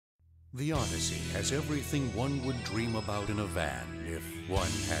The Odyssey has everything one would dream about in a van if one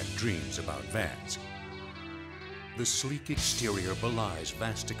had dreams about vans. The sleek exterior belies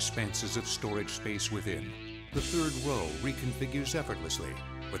vast expanses of storage space within. The third row reconfigures effortlessly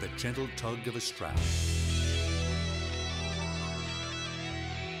with a gentle tug of a strap.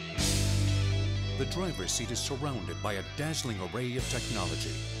 The driver's seat is surrounded by a dazzling array of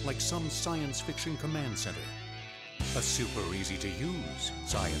technology, like some science fiction command center. A super easy to use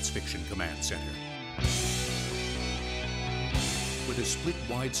science fiction command center. With a split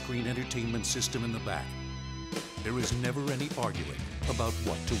widescreen entertainment system in the back, there is never any arguing about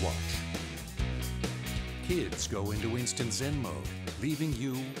what to watch. Kids go into instant Zen mode, leaving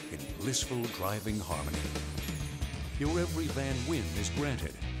you in blissful driving harmony. Your every van win is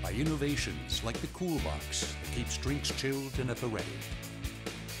granted by innovations like the Cool Box that keeps drinks chilled and at the ready.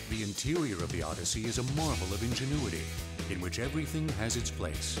 The interior of the Odyssey is a marvel of ingenuity in which everything has its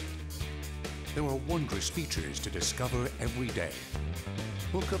place. There are wondrous features to discover every day.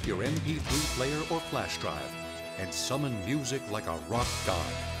 Hook up your MP3 player or flash drive and summon music like a rock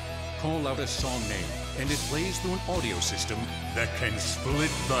god. Call out a song name and it plays through an audio system that can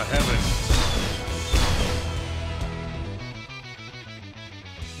split the heavens.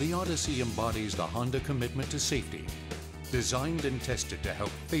 The Odyssey embodies the Honda commitment to safety, designed and tested to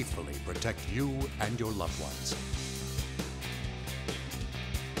help faithfully protect you and your loved ones.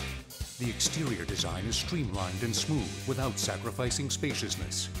 The exterior design is streamlined and smooth without sacrificing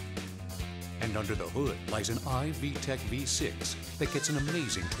spaciousness. And under the hood lies an iVTEC V6 that gets an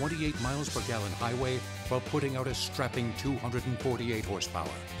amazing 28 miles per gallon highway while putting out a strapping 248 horsepower.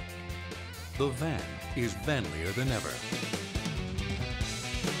 The van is vanlier than ever.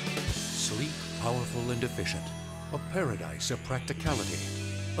 Sleek, powerful, and efficient. A paradise of practicality.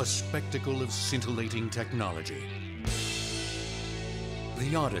 A spectacle of scintillating technology.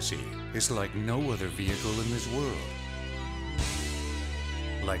 The Odyssey is like no other vehicle in this world.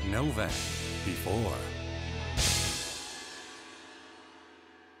 Like no van before.